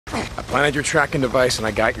I planted your tracking device and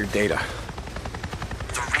I got your data.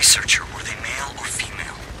 The researcher, were they male or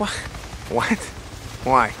female? What? What?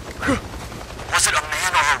 Why? Was it a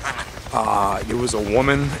man or a woman? It was a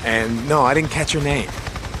woman, and no, I didn't catch her name.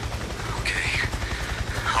 Okay.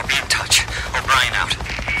 I'll be in touch. O'Brien out.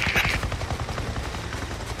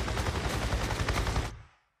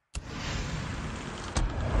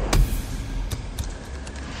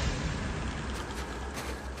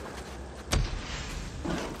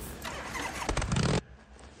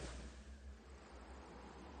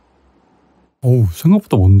 어우,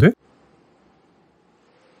 생각보다 뭔데?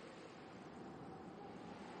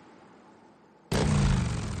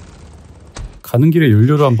 가는 길에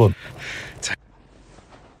연료를 한번.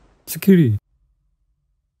 스킬이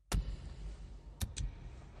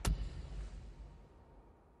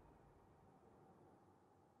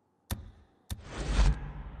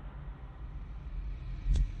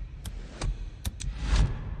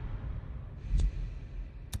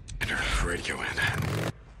Radio in.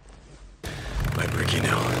 Let Ricky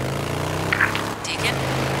know. Deacon,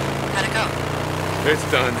 how'd it go? It's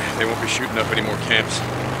done. They won't be shooting up any more camps.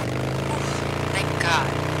 Thank God.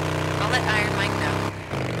 I'll let Iron Mike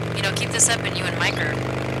know. You know, keep this up and you and Mike are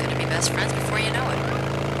gonna be best friends before you know it.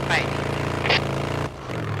 Right.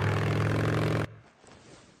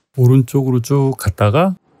 오른쪽으로 쭉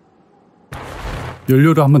갔다가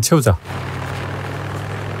연료를 한번 채우자.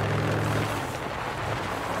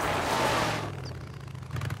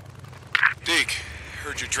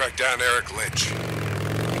 Track down Eric Lynch.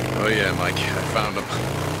 Oh yeah, Mike. I found him.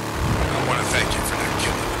 I want to thank you for not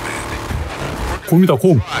killing the man. 곰이다,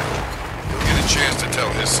 곰. You'll get a chance to tell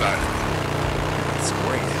his side of it. It's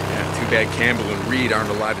great. Yeah, too bad Campbell and Reed aren't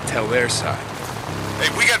allowed to tell their side. Hey,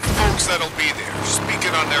 we got folks that'll be there,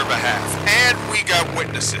 speaking on their behalf. And we got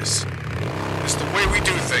witnesses. It's the way we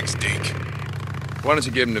do things, Deke. Why don't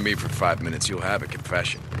you give him to me for 5 minutes? You'll have a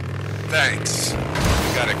confession. Thanks.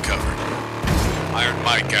 We got it covered. Iron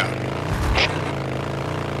Mike out.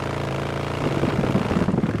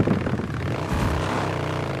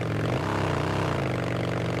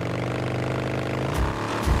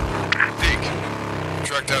 Deke,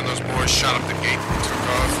 track down those boys, shot up the gate and took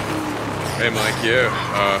off. Hey, Mike, yeah.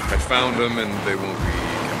 I found them and they won't be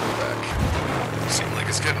coming back. Seems like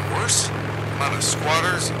it's getting worse. The amount of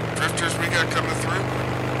squatters and drifters we got coming through.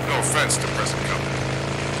 No offense to present company.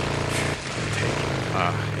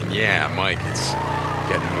 And yeah, Mike, it's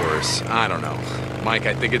getting worse. I don't know. Mike,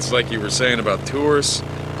 I think it's like you were saying about tourists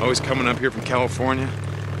always coming up here from California.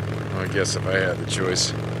 Well, I guess if I had the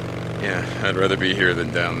choice, yeah, I'd rather be here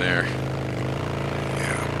than down there.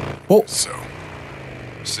 Yeah. Oh, So,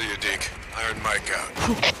 see you, Deke. Iron Mike out.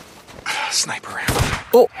 Sniper round.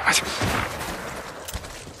 어.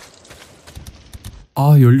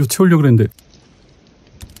 아, 연료 채우려고 그랬는데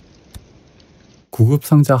구급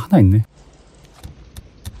상자 하나 있네.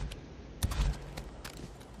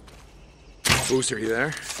 Booster, you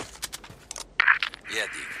there? Yeah,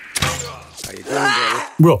 Deke. How you doing, brother?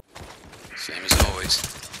 뭐야? Same as always.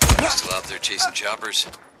 Still out there chasing choppers?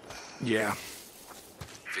 Yeah,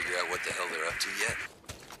 Figure out what the hell they're up to yet?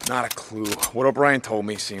 not a clue. What O'Brien told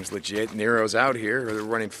me seems legit. Nero's out here, or they're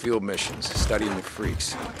running field missions, studying the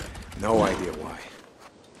freaks. No idea why.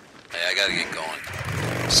 Hey, I gotta get going.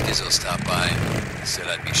 Skizzo stopped by and said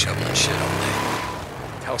I'd be shoveling shit all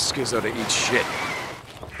day. Tell Skizzo to eat shit.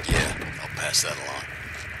 Yeah, I'll pass that along.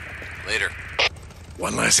 Later.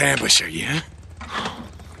 One less ambusher, yeah?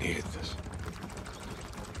 Needed this.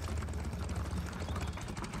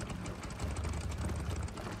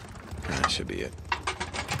 That should be it.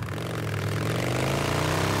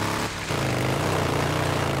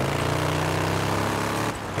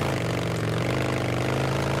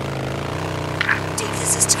 Deke,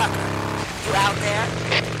 this is Tucker. You out there?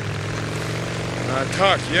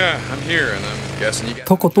 Tuck, yeah, I'm here, and I'm guessing you got...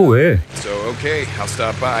 터커 또 왜? So, okay, I'll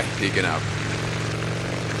stop by. Deacon out.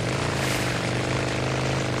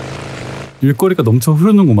 일거리가 넘쳐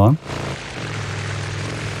흐르는구만.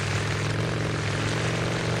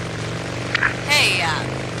 Hey,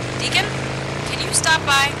 Deacon, can you stop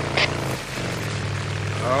by?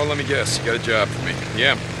 Oh, let me guess. You got a job for me.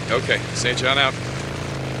 Yeah, okay. St. John out.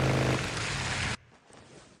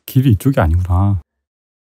 길이 이쪽이 아니구나.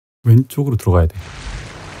 왼쪽으로 들어가야 돼.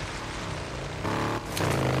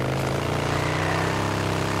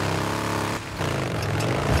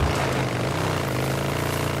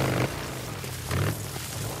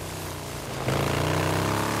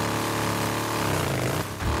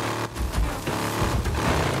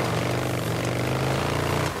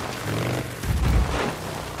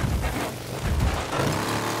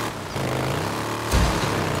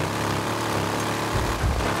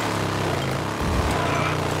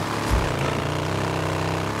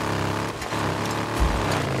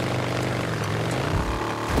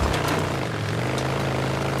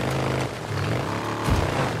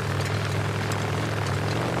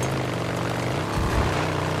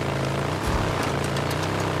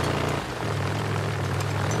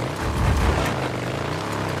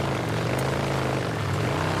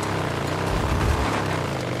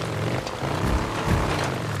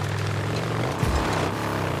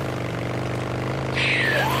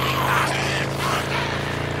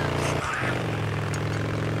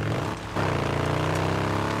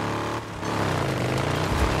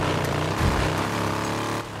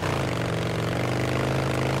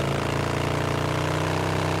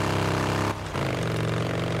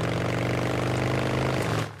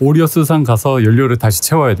 오리어스산 가서 연료를 다시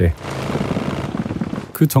채워야 돼.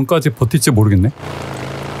 그 전까지 버틸지 모르겠네.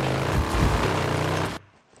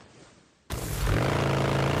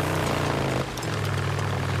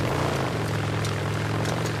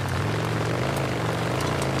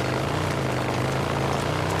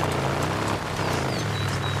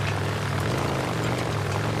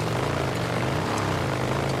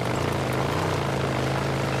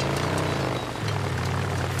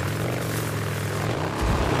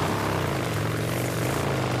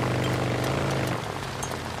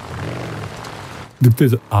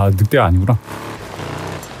 늑대가 아니구나.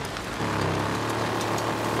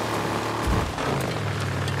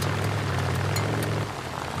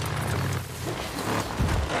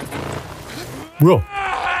 뭐야?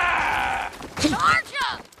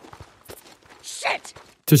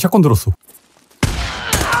 쟤 샷건 들었어.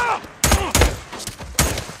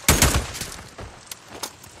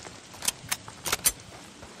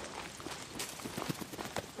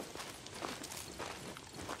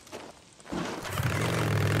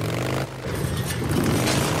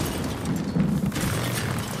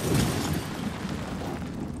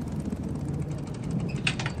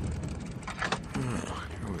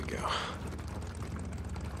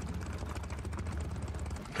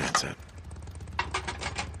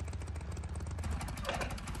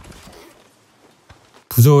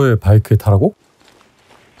 부저의 바이크에 타라고?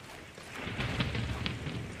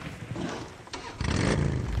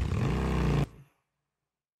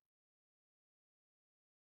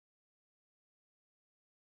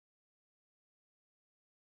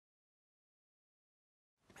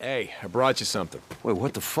 Hey, I brought you something. Wait,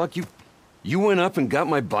 what the fuck? You went up and got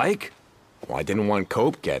my bike? Well, I didn't want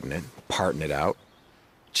Cope getting it, parting it out.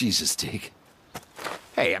 Jesus, Deke.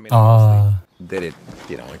 Hey, I mean, honestly, did it,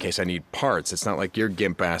 in case I need parts. It's not like your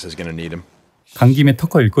gimp ass is gonna need them. 간 김에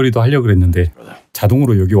터커 일거리도 하려고 그랬는데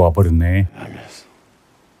자동으로 여기 와버렸네.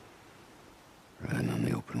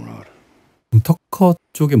 그럼 터커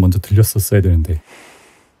쪽에 먼저 들렸었어야 되는데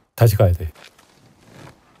다시 가야 돼.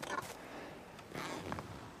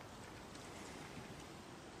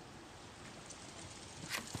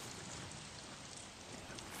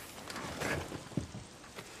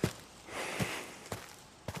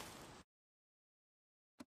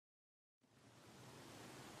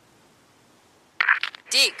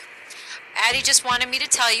 Deke, Addie just wanted me to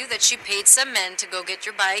tell you that she paid some men to go get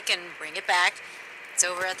your bike and bring it back. It's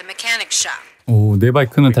over at the mechanic shop. 오, 내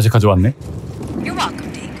바이크는 다시 가져왔네. You're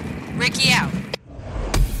welcome, Deke. Ricky out.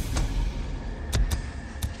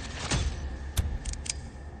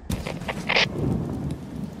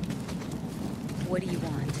 What do you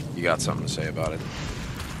want? You got something to say about it?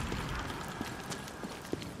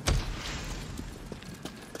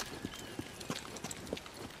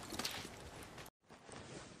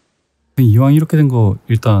 이왕 이렇게 된 거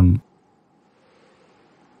일단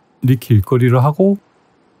리키 일거리를 하고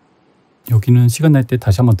여기는 시간 날 때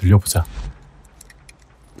다시 한번 들려보자.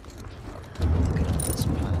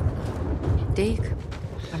 Deke,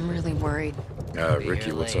 I'm really worried.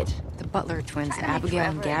 Ricky, what's up? The Butler twins, Abigail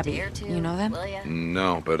and Gabby. You know them?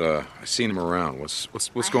 No, but I've seen him around.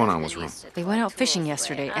 What's going on? What's wrong? They went out fishing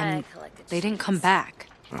yesterday and they didn't come back.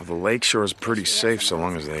 Well, the lakeshore is pretty safe so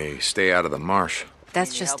long as they stay out of the marsh.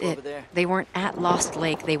 That's just it. They weren't at Lost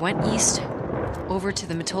Lake. They went east over to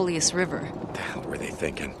the Metolius River. What the hell were they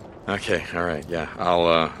thinking? Okay, all right, yeah.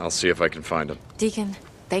 I'll see if I can find them. Deacon,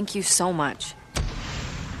 thank you so much.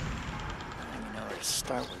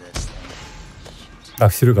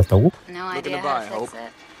 낚시를 갔다고? No idea how to fix it.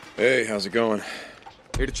 Hey, how's it going?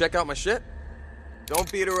 Here to check out my shit? Don't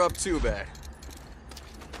beat her up too bad.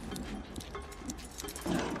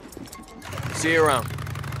 See you around.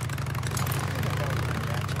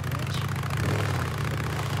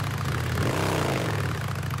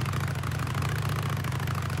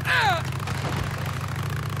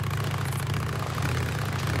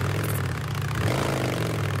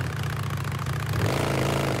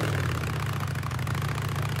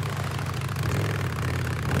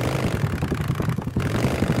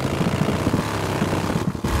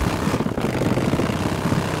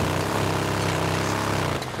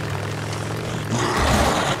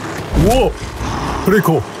 우와!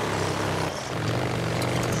 브레이커!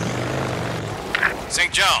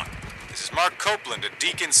 St. John, this is Mark Copeland at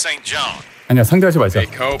Deacon St. John. 아니야, 상대하지 말자. Hey,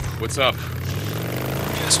 Cope, what's up?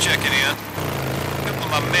 Just checking in. A couple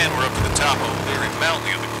of my men were up to the top of Leary Mountain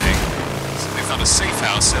the other day. So they found a safe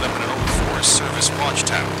house set up in an old Forest Service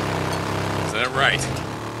watchtower. Is that right?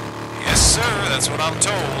 Yes, sir, that's what I'm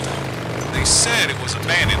told. They said it was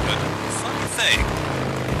abandoned, but funny thing,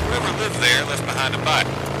 whoever lived there left behind a Bible.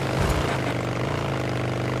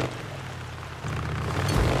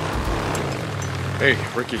 Hey,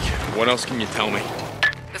 Ricky, what else can you tell me?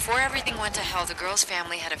 Before everything went to hell, the girl's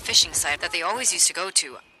family had a fishing site that they always used to go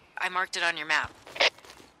to. I marked it on your map.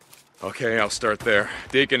 Okay, I'll start there.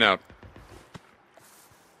 Deacon out.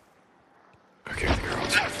 Okay, the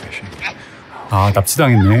girls are fishing. 아,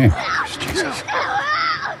 납치당했네. Jesus.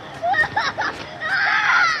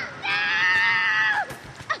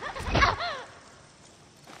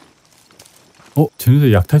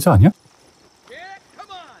 쟤네들 약탈자 아니야?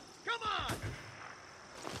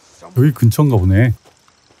 여기 근처인가 보네.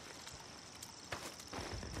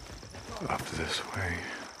 Up this way.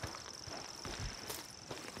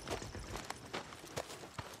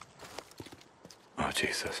 Oh,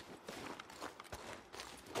 Jesus.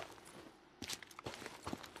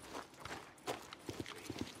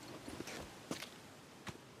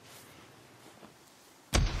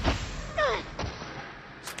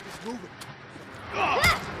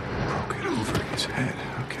 Broke it over his head.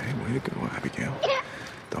 Okay, way to go, Abigail.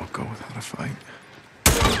 Don't go without a fight.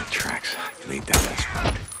 Tracks lead down this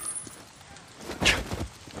road.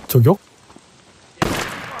 저격?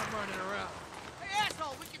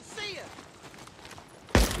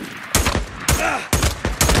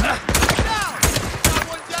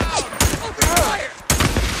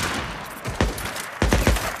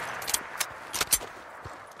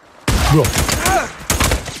 뭐야?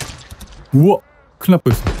 우와! 큰일 날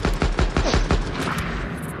뻔했어.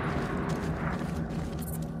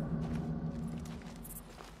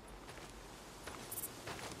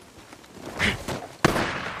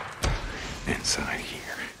 Inside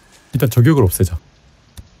here. 일단 저격을 없애자.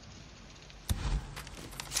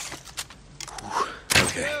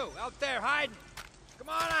 Okay. You out there hiding? Come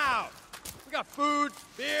on out. We got food,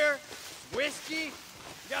 beer, whiskey.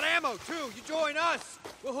 We got ammo too. You join us.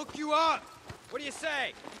 We'll hook you up. What do you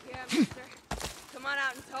say? Yeah, mister. Come on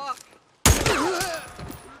out and talk. Down.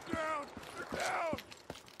 Down.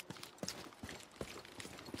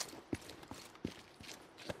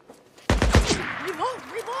 Reload!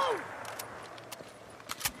 Reload!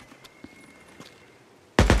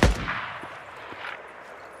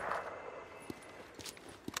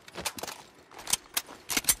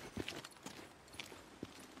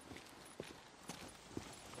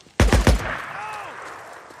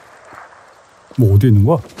 뭐 어디에 있는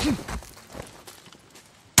거야?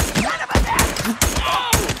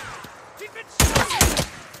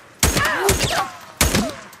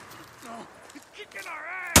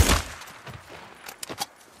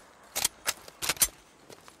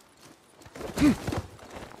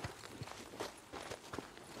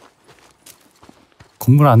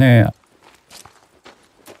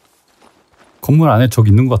 건물 안에 적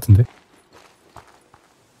있는 것 같은데?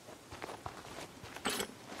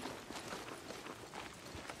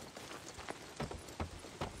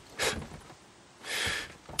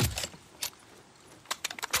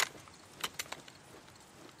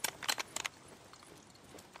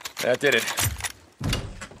 That did it.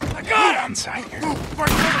 I got him! Inside here.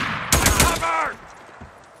 Cover!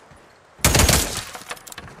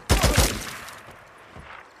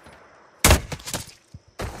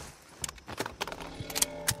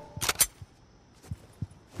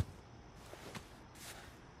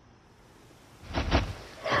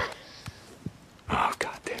 Oh,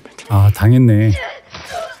 God damn it. 아, 당했네.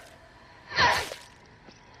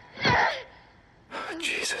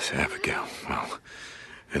 Jesus, Abigail. Well,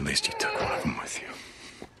 at least you took one of them with you.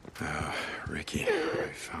 Ricky,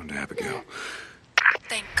 I found Abigail.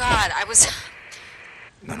 Thank God, I was...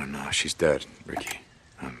 No, she's dead, Ricky.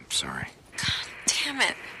 I'm sorry. God damn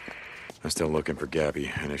it. I'm still looking for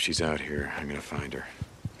Gabby, and if she's out here, I'm gonna find her.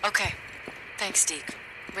 Okay, thanks, Deke.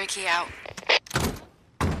 Ricky out.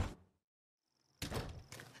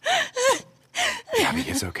 Gabby,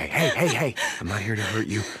 it's okay. Hey. I'm not here to hurt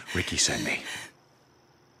you. Ricky sent me.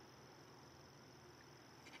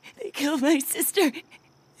 They killed my sister.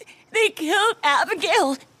 They killed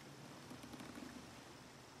Abigail.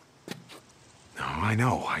 No, I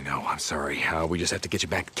know. I'm sorry. We just have to get you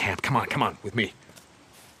back to camp. Come on, with me.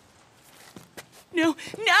 No.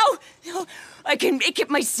 I can make it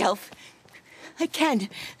myself. I can.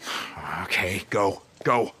 Okay, go.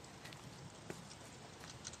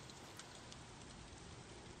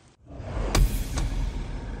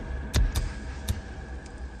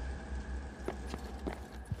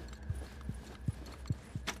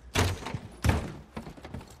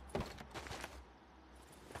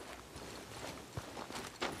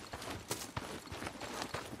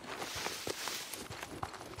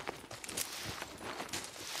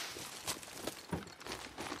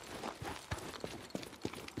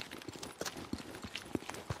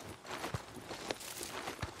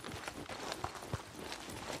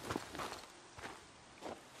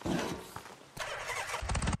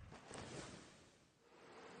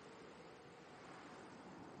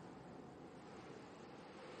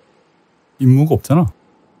 임무가 없잖아.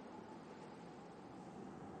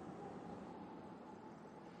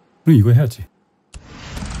 그럼 이거 해야지.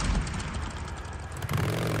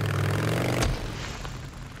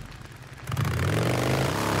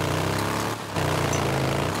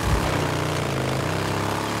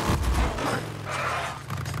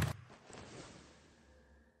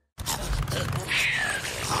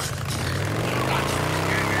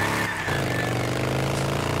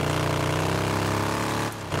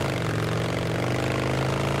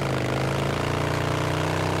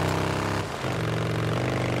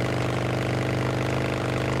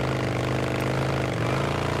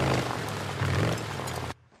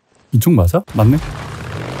 이쪽 맞아? 맞네?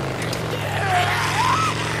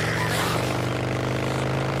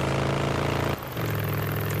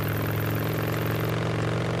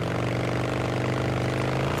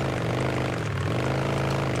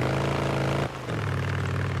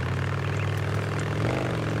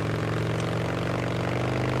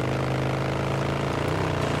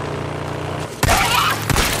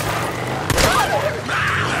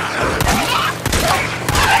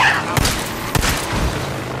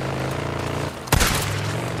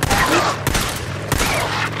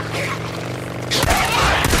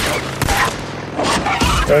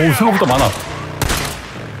 오, 생각보다 많아.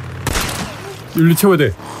 윤리 채워야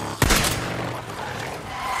돼.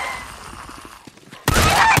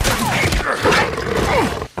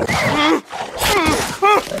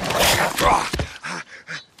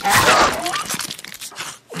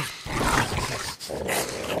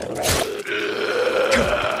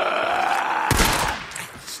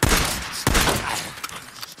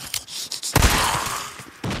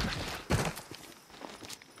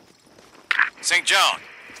 St. John.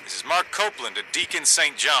 This is Mark Copeland at Deacon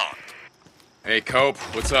St. John. Hey, Cope,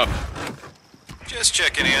 what's up? Just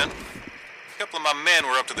checking in. A couple of my men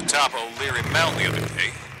were up to the top of O'Leary Mountain the other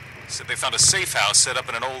day. Said they found a safe house set up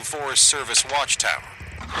in an old Forest Service watchtower.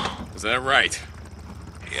 Is that right?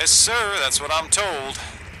 Yes, sir, that's what I'm told.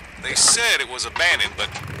 They said it was abandoned, but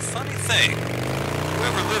funny thing,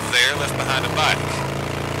 whoever lived there left behind a bike.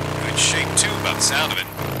 Good shape, too, by the sound of it.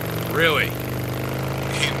 Really?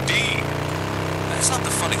 Indeed. That's not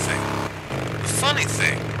the funny thing. The funny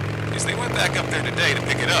thing is they went back up there today to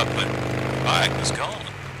pick it up, but the bike was gone.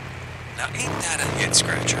 Now, ain't that a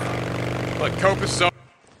head-scratcher? Look, Cope is so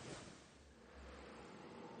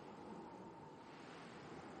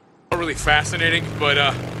really fascinating, but,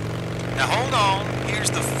 Now, hold on.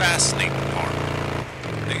 Here's the fascinating part.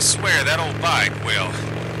 They swear that old bike, well,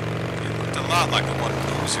 it looked a lot like the one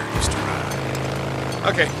Boozer used to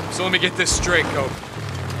ride. Okay, so let me get this straight, Cope.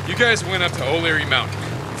 You guys went up to O'Leary Mountain.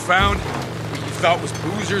 You found what you thought was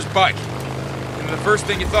Boozer's bike. And the first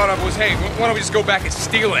thing you thought of was, hey, why don't we just go back and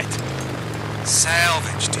steal it?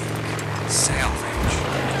 Salvage, Deke. Salvage.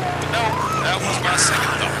 But no, that was my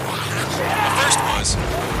second thought. The first was,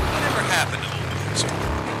 whatever happened to old Boozer?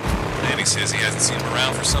 Danny says he hasn't seen him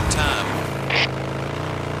around for some time.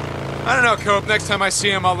 I don't know, Cope. Next time I see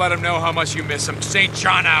him, I'll let him know how much you miss him. St.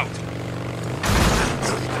 John out.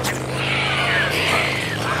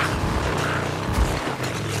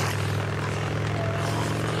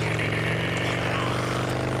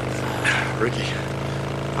 Ricky,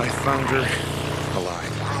 I found her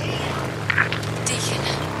alive. Deacon,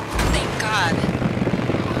 thank God.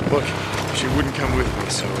 Look, she wouldn't come with me,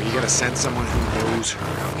 so you gotta send someone who knows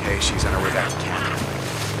her, okay? She's on her way back to Canada.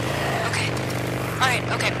 Okay. Alright,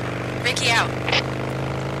 okay. Ricky out.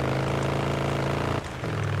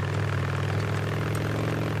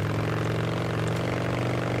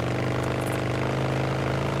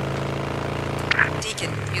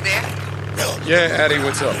 Deacon, you there? Yeah, Addie,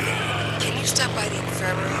 what's up? Can you stop by the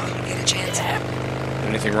infirmary when you get a chance?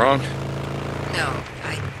 Anything wrong? No,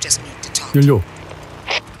 I just need to talk. 연료.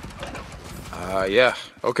 Yeah,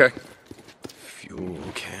 okay. Fuel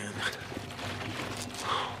can.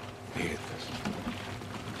 Need this.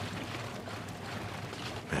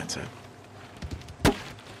 That's it.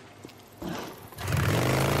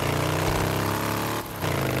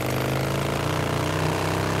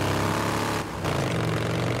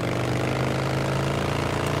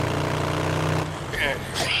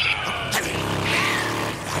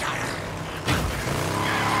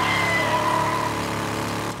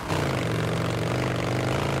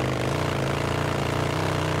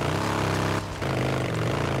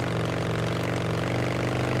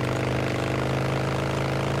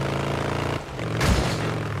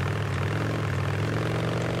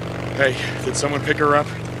 Hey, did someone pick her up?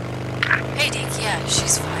 Hey, Deke, yeah,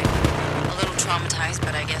 she's fine. A little traumatized,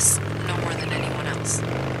 but I guess no more than anyone else.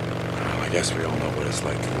 Well, I guess we all know what it's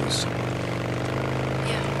like to lose someone.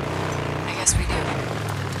 Yeah, I guess we do.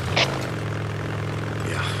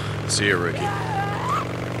 See you, Ricky.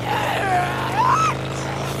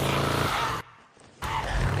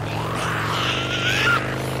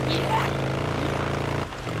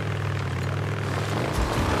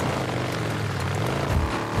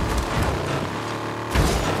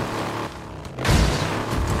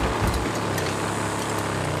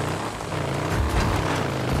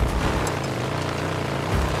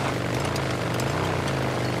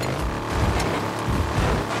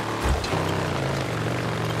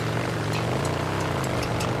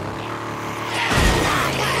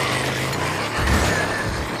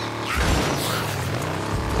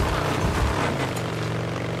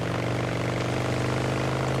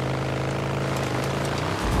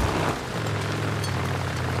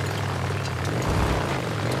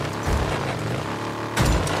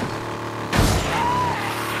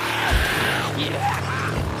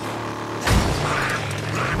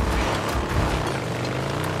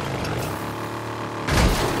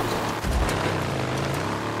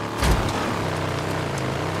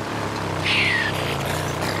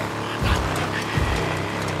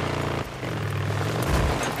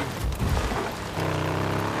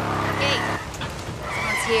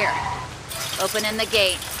 Here. Opening the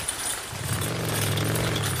gate.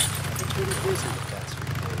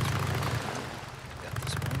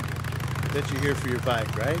 Bet you're here for your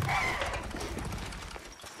bike, right?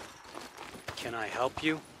 Can I help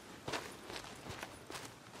you?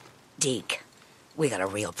 Deke, we got a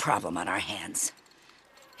real problem on our hands.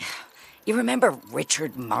 You remember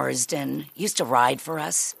Richard Marsden? Used to ride for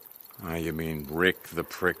us? You mean Rick the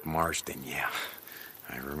Prick Marsden? Yeah,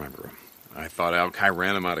 I remember him. I thought Al-Kai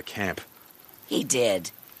ran him out of camp. He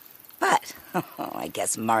did. But I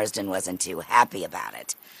guess Marsden wasn't too happy about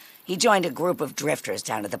it. He joined a group of drifters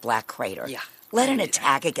down at the Black Crater. Yeah. Led an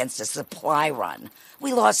attack against a supply run.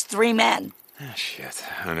 We lost 3 men. Ah, shit.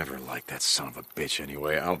 I never liked that son of a bitch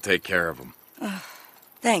anyway. I'll take care of him.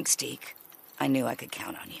 Thanks, Deke. I knew I could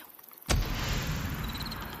count on you.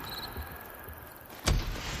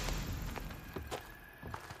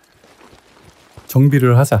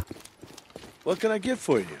 정비를 하자. What can I get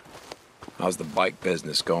for you? How's the bike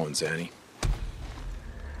business going, Zanny?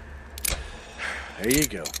 There you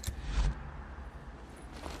go.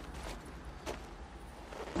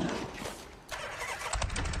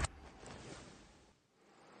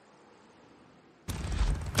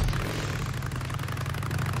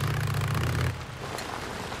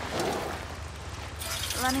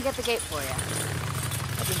 Let me get the gate for you.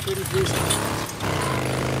 I've been pretty busy.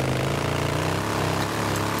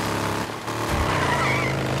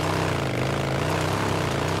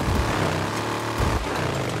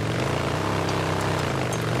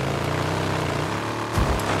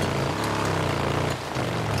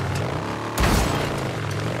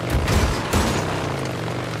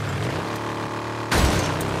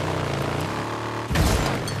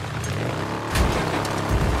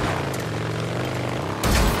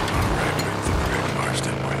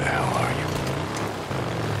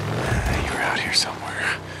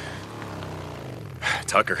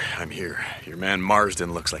 Tucker, I'm here. Your man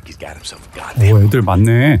Marsden looks like he's got himself a goddamn... 오, 애들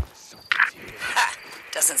많네.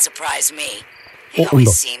 Doesn't surprise me. Oh, You always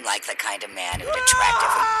온다. seem like the kind of man who'd attract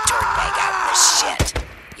every dirtbag out in the shit.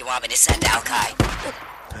 You want me to send Al-Kai?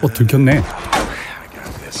 들켰네. I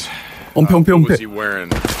got this. 엄폐. What was he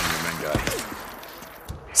wearing? Your man got?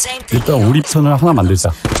 Same thing. 일단 옷 입선을 하나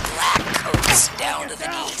만들자. Black coats down to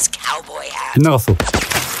the knees, cowboy hat. 빗나갔어.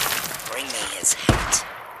 Bring me his hat.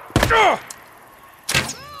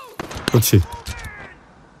 그렇지.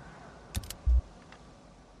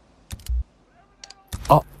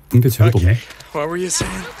 아, 붕대 재료도 없네. What were you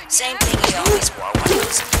saying? Same thing he always wore. One of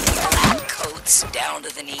those black coats down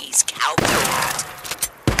to the knees, cowboy hat.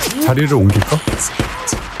 자리를 옮길까? His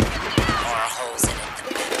hat. More holes in it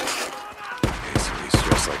than men. So he's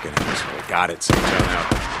dressed like an asshole. Got it. Sit down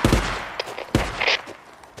now.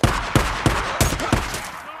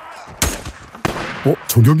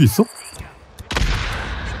 저격이 있어?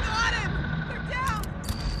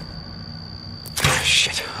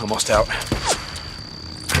 Shit, almost out.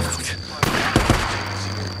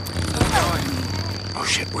 Oh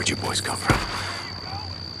shit, where'd you boys come from?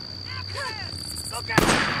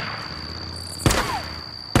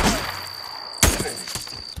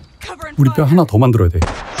 우리 뼈 하나 더 만들어야 돼.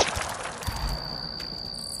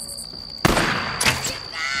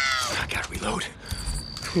 I gotta reload.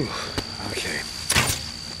 Whew. Okay.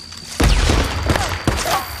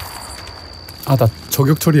 아, 나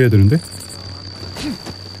저격 처리해야 되는데?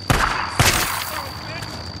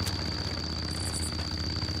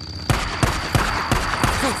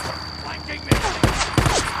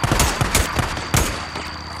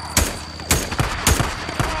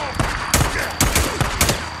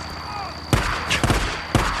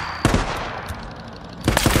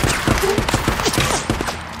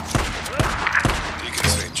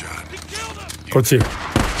 그렇지.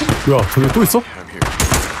 뭐야, 저기 또 있어? I'm here.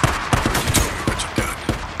 You told me what you done.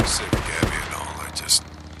 Saving Gabby and all. I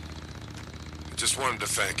just wanted to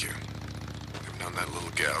thank you. I've known that little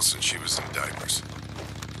gal since she was in diapers.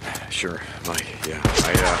 Sure, Mike. Yeah,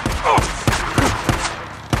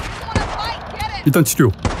 일단 치료.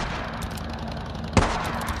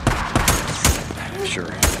 Sure,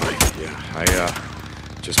 Mike. Yeah, I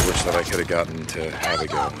just wish that I could have gotten to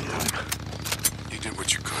Abigail in time. You did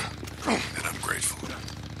what you could, and I'm grateful.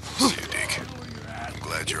 See you, Deke. I'm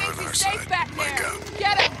glad you're on our side. Mike out.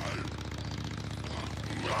 Get him!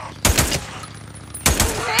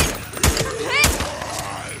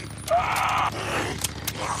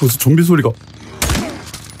 무슨 좀비 소리가.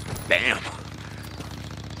 Damn.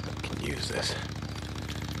 Can use this.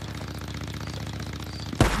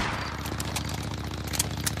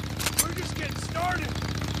 We're just getting started.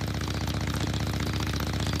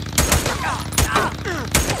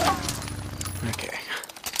 Okay.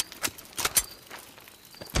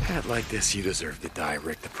 Hat like this, you deserve to die,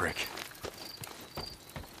 Rick the Prick.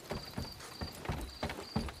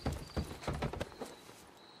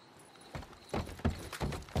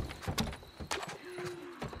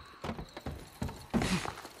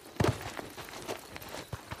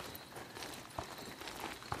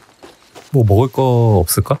 뭐 먹을 거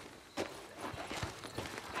없을까?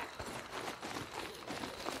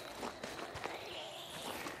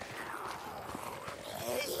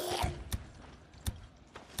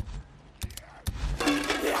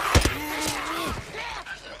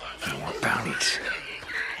 Bounties.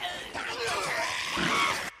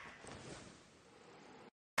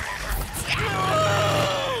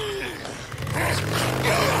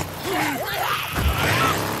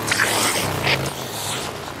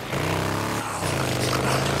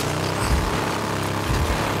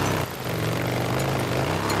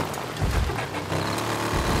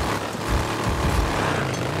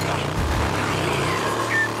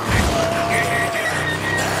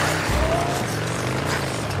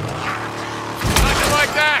 Nothing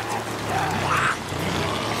like that.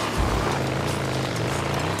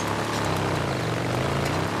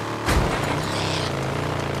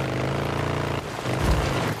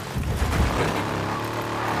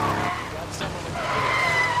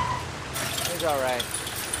 It's all right.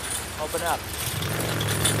 Open up.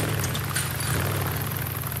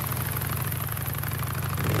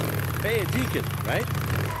 Hey, Deacon, right?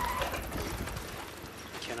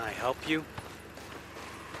 Can I help you?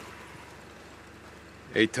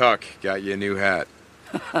 Hey, Tuck, got you a new hat.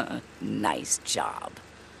 Nice job.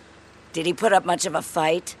 Did he put up much of a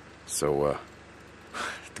fight? So,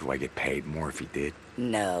 do I get paid more if he did?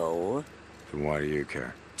 No. Then why do you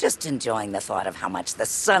care? Just enjoying the thought of how much the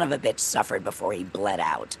son of a bitch suffered before he bled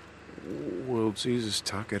out. Well, Jesus,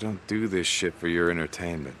 Tuck, I don't do this shit for your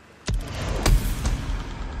entertainment.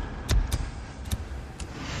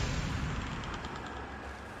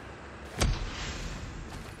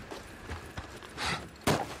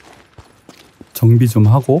 정비 좀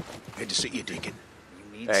하고. Good to see you, Deacon.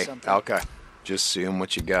 Hey, Alka, just seeing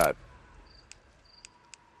what you got.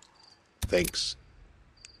 Thanks.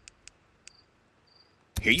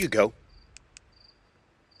 Here you go.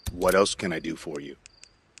 What else can I do for you?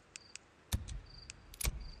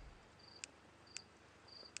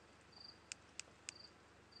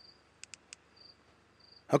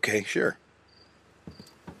 Okay, sure.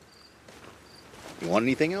 You want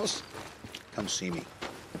anything else? Come see me.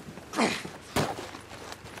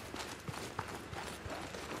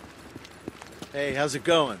 Hey, how's it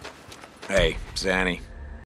going? Hey, Zanny,